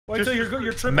Wait till you're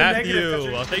triple Matthew,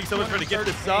 negative. thank you so much for the gift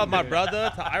of sub, my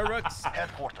brother, to Irux.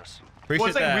 Headquarters. Appreciate Well,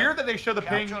 it's like that. weird that they show the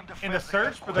ping in the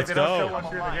search, but like Let's they don't go. show once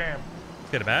you're in the game.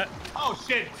 Let's get him, Matt. Oh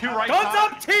shit, 2 right. Guns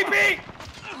up, TP!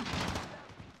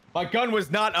 My gun was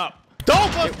not up.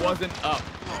 Don't It wasn't up.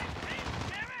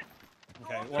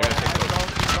 Okay, well,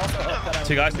 it's also up that I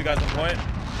Two guys on point.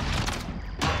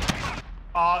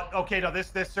 Okay, no,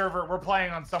 this server we're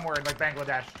playing on somewhere in like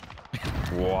Bangladesh.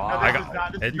 Wow. No, this is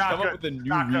not, this is You not come good. up with a It's new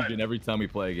not good. region every time we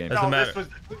play a game. Doesn't No, matter. this was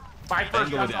my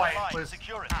first gunfight was.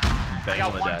 Secure it. I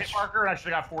got 1 Bangladesh. hit marker and I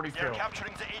should have got 42. They're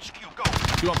capturing the HQ. Go.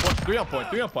 2 on point, 3 on point,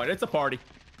 3 on point. It's a party.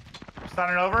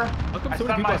 Stunning over. How come I so many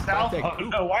stunned people are myself.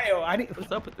 planting? Oh, why? I didn't.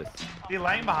 What's up with this? He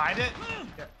laying behind it.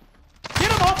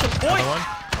 Get him off the Another point! one.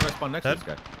 I'm gonna spawn next to this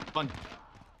guy. Spawn.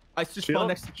 I just spawned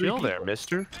next to 3 Chill people. there,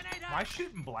 mister. Am I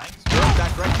shooting blanks? They're all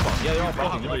back right spawn. Yeah, they're all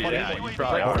breaking. They're Yeah, fighting. you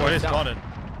probably are. What is spawning?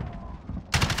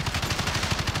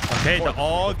 Okay, the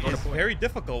AUG is very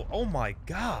difficult. Oh my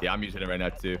god. Yeah, I'm using it right now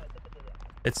too.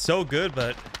 It's so good,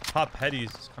 but top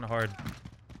headies is kind of hard.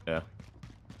 Yeah.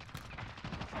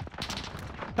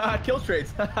 Kill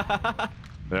trades.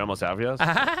 They're almost out of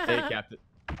us. Hey, Captain.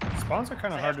 Spawns are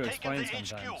kind of hard to explain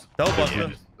sometimes. Double Yeah, buster.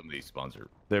 just some of these spawns are.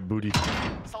 They're booty.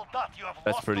 Soldat, you have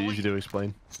Oh, lost oh, pretty oh, easy to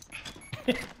explain.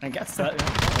 I guess that.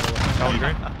 Oh, you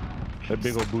agree? They're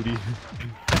big old booty.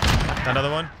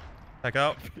 Another one. Back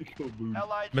out.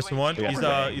 Allied Missing one.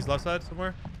 UAV. He's left side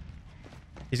somewhere.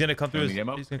 He's gonna come through his.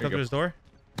 Ammo? He's gonna There come you through go. his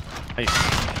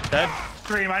door. Dead.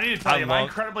 Stream, I need to tell I you, am I love-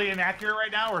 incredibly inaccurate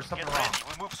right now or something Get wrong? ready.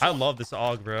 We move I soon. love this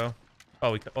AUG, bro.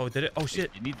 Oh, did it? Oh shit.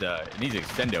 It needs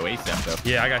extendo ASAP though.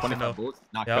 Yeah, I got 25 extendo. bullets,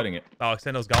 not Yep. cutting it. Oh,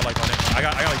 extendo's godlike on it. I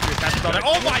got like 3 attachments on it.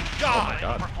 Oh my god.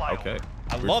 God. Okay.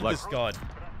 I Weird love flex. this gun. Get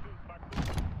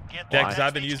Yeah, the because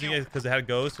I've been next using HQ. it because it had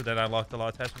ghost, so then I locked a lot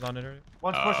of attachments on it already.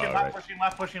 One's pushing left, right. pushing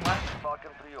left, pushing left.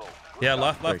 Falcon 3-0. Yeah,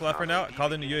 left right now.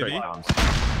 Called in the UAV.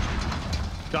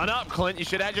 Gun up, Clint. You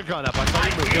should have had your gun up. I saw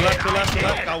you move. To left.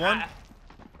 Got one.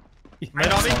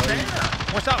 Right on me.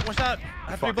 One shot.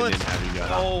 I have 3 Fucking bullets. didn't have you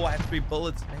gun up. Oh, I have 3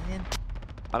 bullets, man.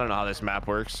 I don't know how this map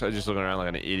works. I'm just looking around like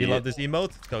an idiot. You love this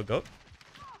emote? Let's go.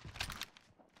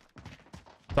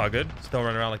 It's all good. Still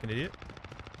running around like an idiot.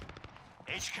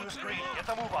 HQ's green. Get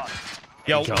the move on.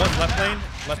 Yo, Hey, one's left lane.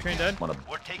 Left train dead. I'm on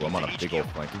We're a, taking well, I'm on the a big HQ. old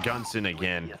flank. Gunson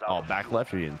again. Oh, back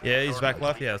left or you? Yeah, he's back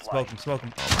left. Yeah, smoke him. Oh, what are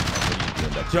you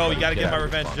doing? That's Joe, you somebody. gotta get out my of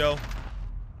revenge, spawn. Joe.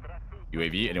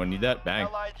 UAV. Anyone need that? Bang.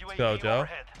 Allied UAV go, Joe.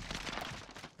 overhead.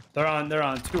 They're on. 2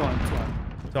 on. 2 on.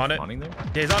 It's on it. Spawning there.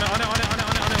 Yeah, he's on it. Watch out.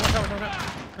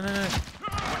 No.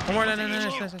 One more. No. Is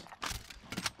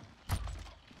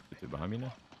it behind me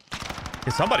now?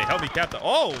 Can somebody help me, Captain?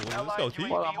 Oh, let's go, Allied T.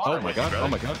 UAV Oh my god. Oh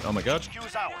my god. Oh my god.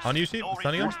 HQ's ours. On you, Sheep? No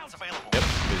Stunning him? reinforcements available. Yep.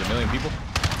 There's a million people.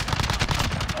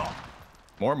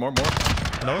 More. A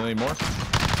No? million more.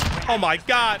 Oh my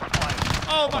god. Oh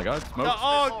Oh my god. Smoke. No,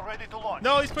 oh, Missile ready to launch.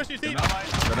 no, he's pushing your team.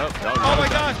 Oh my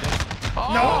god. No.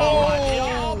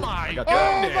 Oh my got Oh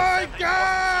that. my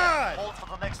god. Hold for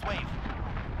the next wave.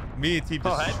 Me and Teep Go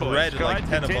just ahead, boys. shredded Go like ahead,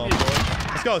 10 of them. continue, boys.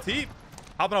 Let's go, Teep.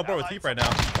 Hopping on board with Teep right now.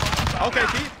 Okay,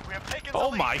 Teep. We have taken Oh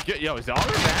the my lead. god. Yo, is the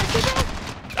auger back?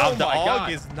 Oh The my AUG God.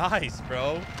 is nice,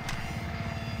 bro.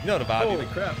 You know the vibe. Holy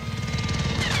crap.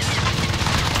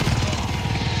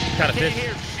 Kind of Can't fish.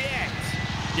 hear shit.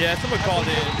 Yeah, someone called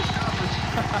in.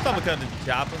 Someone called in the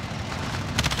chopper.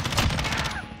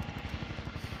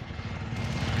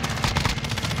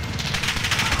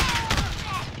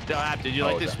 Did you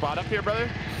like this that- spot up here, brother?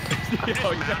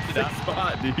 Oh, you got that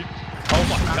spot, dude. Oh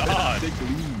my god. Big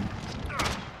lead.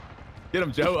 Get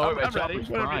him, Joe. Oh, my I'm ready. chopper's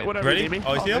Whatever, fine. whatever Ready? you need me.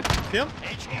 Oh, you see him? All See him? good.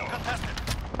 HQ contested.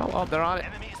 Oh, They're on it.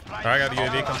 Enemy is Alright, I got the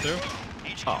UAV come through.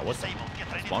 HQ Oh, what's disabled. Get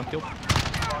ready. Spawn kill?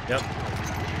 Yep.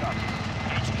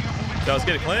 HQ moving. So let's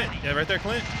get it, Clint. Yeah, right there,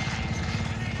 Clint.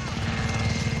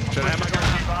 Should I have my gun?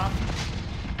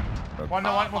 One.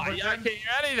 I can't hear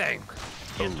anything.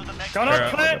 Get to the next Gun Alright.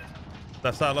 up, Clint.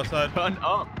 Left side. Gun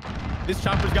up. This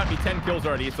chopper's got me 10 kills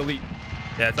already. It's elite.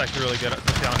 Yeah, it's actually really good.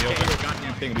 Especially on the Can't open. do a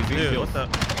goddamn thing. These Dude, kills. what's up?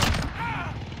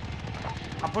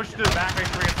 I'm pushing to the back right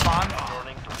three and spawn.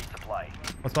 Turning to resupply.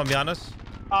 What's on beyond us?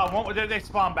 They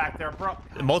spawn back there, bro.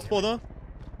 Multiple though?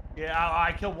 Yeah,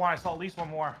 I killed one. I saw at least one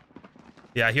more.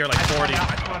 Yeah, I hear like I spawned 40.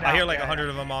 out, I spawned I hear out, like yeah, 100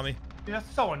 of them on me. Dude,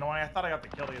 that's so annoying. I thought I got the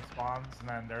kill to get spawns, and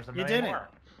then there's a You million didn't. more.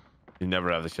 You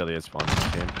never have the kill yet spawn in this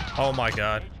game. Oh my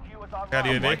god. HQ is on Got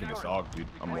line. UAV? I'm liking this AUG, dude.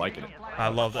 I'm liking it. I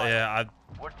love that. Yeah,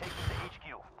 We're taking the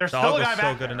HQ. There's The still AUG a is guy so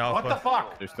back good there. in What Alpha. the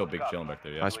fuck? They're still big chilling back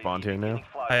there, I yeah. spawned here now.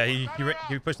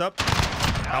 he pushed up.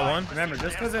 Got one. Remember,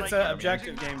 just because it's an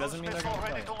objective game doesn't mean they're Missile gonna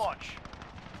ready play. to launch.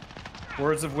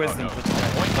 Words of wisdom. no. for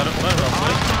today. Let him roll,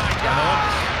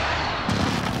 please.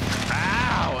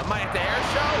 Ow! Am I at the air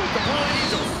show? The Blue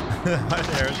Angels. Running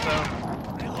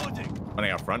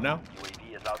out front now.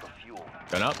 UAV is out of fuel.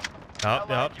 Gun up. Yep.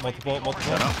 Multiple.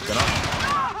 Gun up. Gun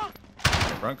up.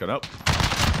 Front. Gun up.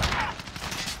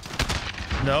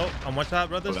 No, on one shot, Oh,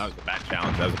 brothers. that was a bad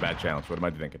challenge. That was a bad challenge. What am I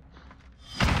thinking?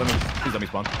 Please let me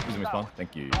spawn. Please let me spawn.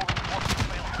 Thank you.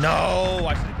 No,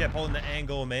 I should have kept holding the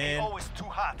angle, man. Always too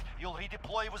hot. You'll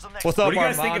redeploy with the next. What's up, What do you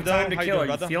guys think of Armando? Time to How you Kill? doing, Are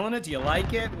you brother? feeling it? Do you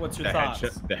like it? What's your thoughts?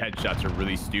 The headshots are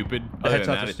really stupid. The Other than headshots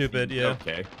that, are it's stupid, easy. yeah.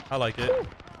 Okay. I like it.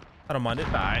 I don't mind it.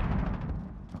 Alright.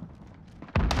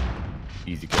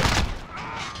 Easy kill.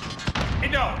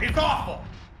 No, it's awful.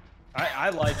 I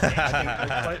like it.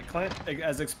 I think Clint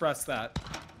has expressed that.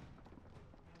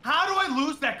 How do I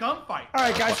lose that gunfight? All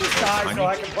right, guys, just die so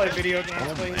I can play video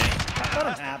games, please. Let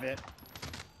him have it.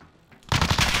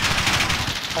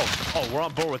 Oh, we're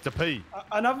on board with the P.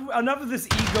 Enough of this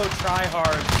ego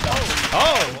try-hard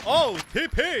stuff. Oh,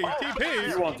 TP.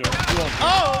 You won't do it. You won't do it.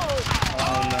 Oh,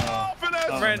 Oh,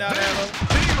 no. right now, ammo.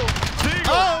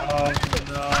 Oh,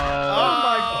 no. Oh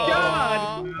my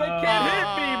God. They can't hit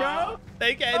me, bro.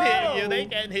 They can't hit you. They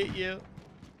can't hit you.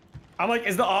 I'm like,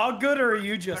 is the AUG good or are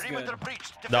you just good? Perimeter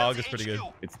breached. The AUG Defense is pretty good.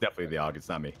 HQ. It's definitely the AUG. It's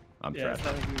not me. I'm Yeah, it's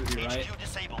trash. nothing to do with you, right? HQ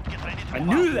disabled. Get ready to I move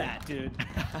knew out. that, dude.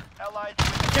 Allied.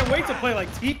 Can't wait to play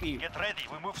like Teepee. Get ready.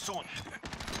 We move soon.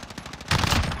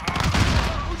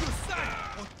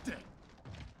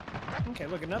 Okay,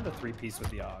 look, another three-piece with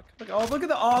the AUG. Look at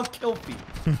the AUG kill feed.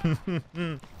 Get to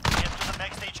the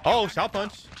next HQ. Oh, shot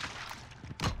punch.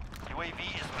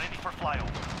 UAV is ready for flyover.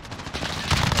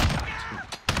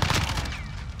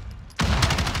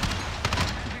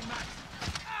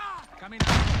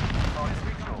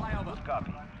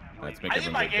 Copy. Let's UAV make I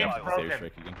think my everyone game's get broken.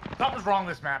 strike again. Something's wrong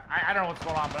with this map. I don't know what's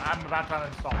going on, but I'm about to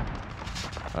uninstall it.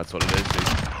 That's what it is, dude.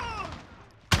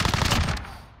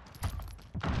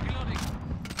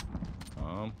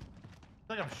 I feel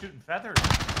like I'm shooting feathers.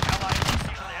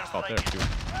 Oh, there, too.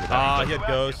 Ah, he had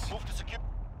ghosts. Move to secure.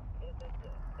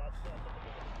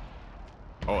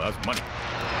 Oh, that's money. He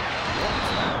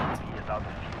is out of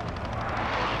fuel.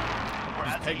 We're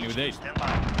Just at take me with HQ. eight. Stand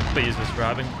by. Please, this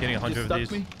grabbing, getting 100 of stuck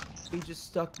these. me. He just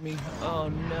stuck me. Oh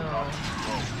no.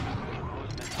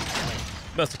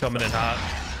 Must have coming in hot.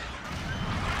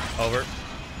 Over.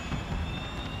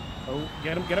 Oh,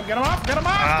 get him off, get him off,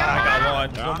 Ah, I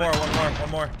get him got off! one. Just one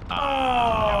more.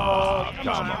 Oh, come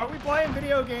come on. on. Are we playing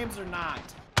video games or not?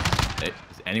 Hey, is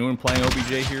anyone playing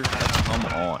OBJ here? Come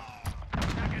on.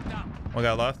 One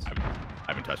guy left. I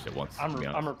haven't touched it once. to be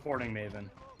honest. I'm reporting Maven.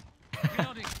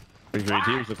 Three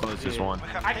teams, the closest one. We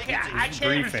have I taken can't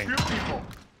even briefing. shoot people.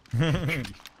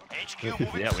 HQ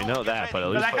moving Yeah, we soon. know Get that, ready. but at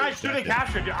But least that guy's shooting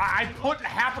captured. I put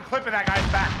half a clip in that guy's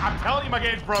back. I'm telling you, my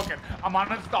game's broken. I'm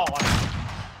uninstalling.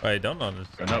 Wait, don't know this.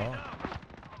 Enough.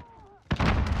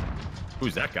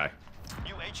 Who's that guy?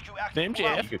 New HQ active. Name Move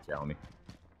out. Ego challenge me.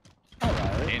 All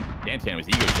right. Dantan was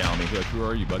ego challenge me. He's like, who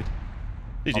are you, buddy?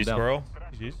 GG, Calm down. squirrel.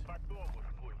 GG's.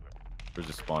 Where's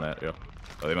the spawn at? Yeah.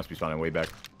 Oh, they must be spawning way back.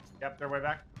 Yep, they're way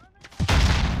back.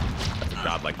 That's a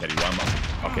godlike Teddy. Why am I?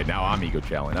 Okay, now I'm ego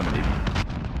challenge. I'm an idiot.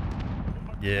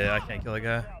 Yeah, I can't kill a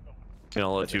guy. You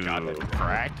know, let you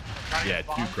cracked. Yeah,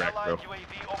 too cracked, bro. Allied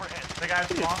UAV overhead. The guy's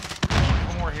spawn.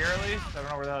 One more here at least. I don't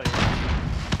know where the hell he is.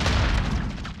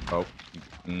 Oh.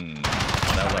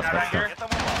 That was Guy back here. Get the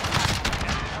move out.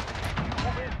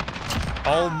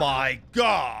 Oh my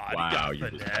God. Wow, He got you're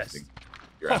finessed. disgusting.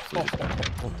 You're absolutely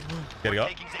disgusting. Gotta go.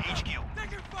 Taking the HQ.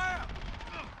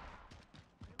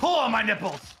 Pull on my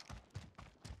nipples.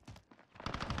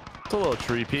 It's a little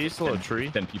tree piece, a little tree.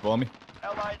 10 people on me.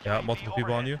 Allied Yeah, UAV multiple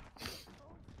people on overhead. you.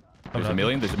 There's a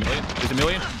million. There's a million. There's a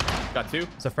million. Got two.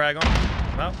 It's a frag on.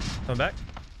 No, coming back.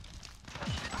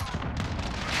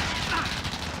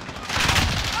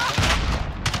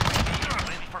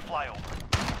 Ready for flyover.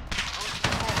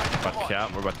 About to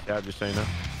cap. We're about to cap, just so you know.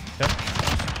 Yep.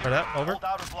 For that, over. Hold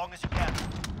out as long as you can.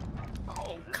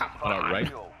 All right.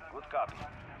 Good copy.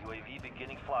 UAV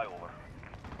beginning flyover.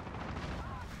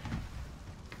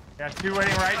 Got two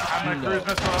waiting right. I'm gonna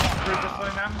cruise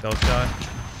missiling them. Those guy.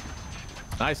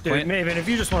 Nice, Dude, Clint. Maven, if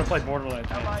you just want to play Borderlands,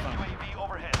 man, Allied it's fine. UAV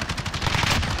overhead.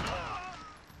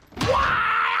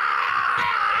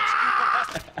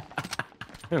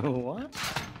 What?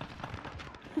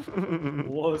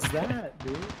 What was that,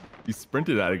 dude? He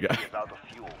sprinted at a guy. Is out of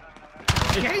fuel.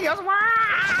 Yeah, he goes, "Wah!"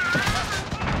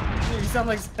 You sound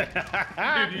like.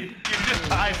 Dude, you just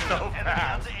died so Enemy on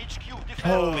fast. the HQ.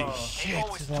 Defend. Holy AO shit,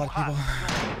 is there's a lot of too hot. people.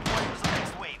 You'll redeploy with the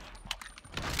next wave.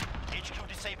 HQ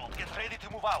disabled. Get ready to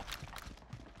move out.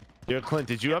 Yo, Clint,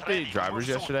 did you update drivers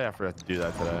yesterday? I forgot to do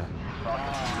that today. I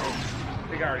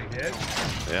think I already did.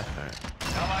 Yeah. All right.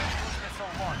 Allied cruise missile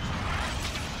launched.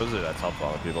 Supposedly that's helpful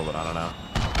to other people, but I don't know.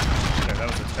 that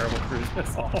was a terrible cruise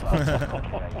missile.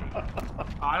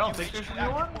 I don't think there's a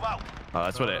new one. Move out.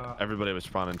 That's what everybody was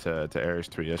responding to Ares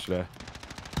tweet yesterday.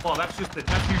 Well, that's usually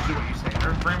what you say.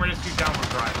 Their frame rate is too downward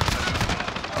driving.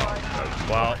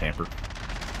 Wow. Hamper.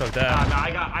 Fuck that. No,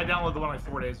 I downloaded the one like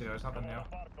 4 days ago. It's nothing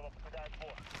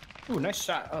new. Ooh, nice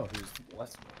shot. Oh, he was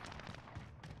less.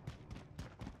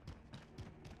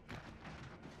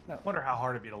 I wonder how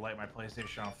hard it'd be to light my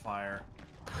PlayStation on fire.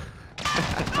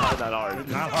 Not that hard.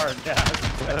 Not hard,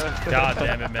 yeah. God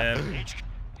damn it, man.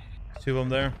 Two of them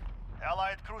there.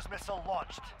 Allied cruise missile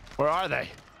launched. Where are they?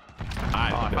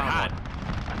 I found found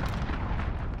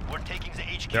one. We're taking the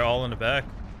HQ. They're all in the back.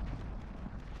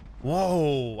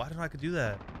 Whoa! Why didn't I could do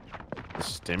that? A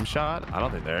stim shot? I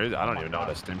don't think there is. I don't even know what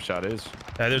a stim shot is.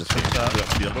 Yeah, there's a Is shot. that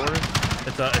field order?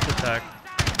 It's attack.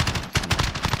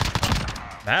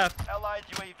 Map. Allied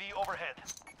UAV overhead.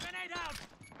 Grenade out.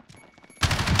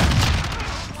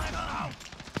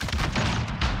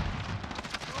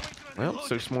 Well,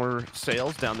 6 more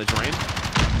sails down the drain.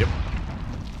 Yep.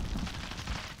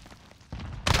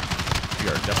 We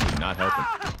are definitely not helping.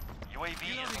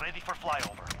 UAV is ready for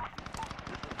flyover.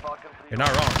 You're not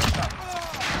wrong.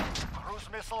 Cruise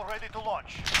missile ready to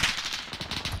launch.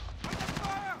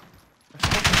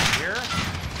 Here?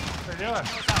 What are they doing?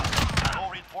 No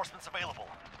reinforcements available.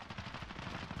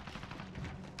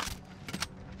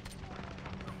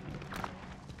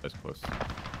 That's close.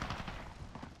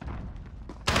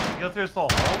 You go through this little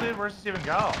hole, dude? Where's this even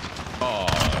go? Oh,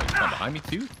 it's not behind me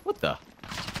too? What the?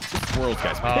 This world's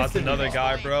guy's Oh, it's another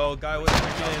guy, bro. Guy with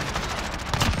freaking.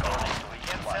 We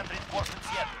can't send reinforcements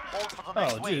yet. Hold for the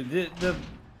next Oh, wave. dude, the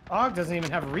AUG doesn't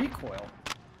even have recoil.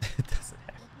 It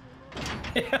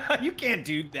doesn't have. You can't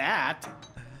do that.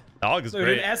 Dog is Dude,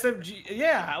 great. an SMG,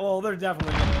 yeah, well, they're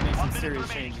definitely going to make some serious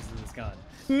changes to this gun.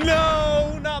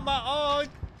 No, not my AUG.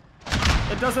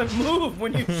 It doesn't move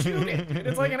when you shoot it.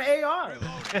 It's like an AR.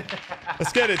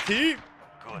 Let's get it, Teep.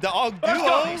 Good. The AUG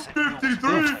duo.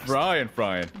 53.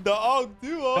 Frying. The AUG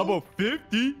duo. Double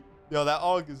 50. Yo, that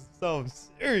AUG is so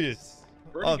serious.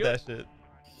 Pretty Love good. that shit.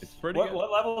 It's pretty What good.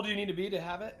 level do you need to be to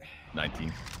have it?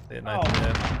 19. Yeah, Oh, nice,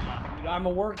 man. dude, I'm a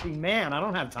working man. I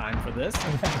don't have time for this.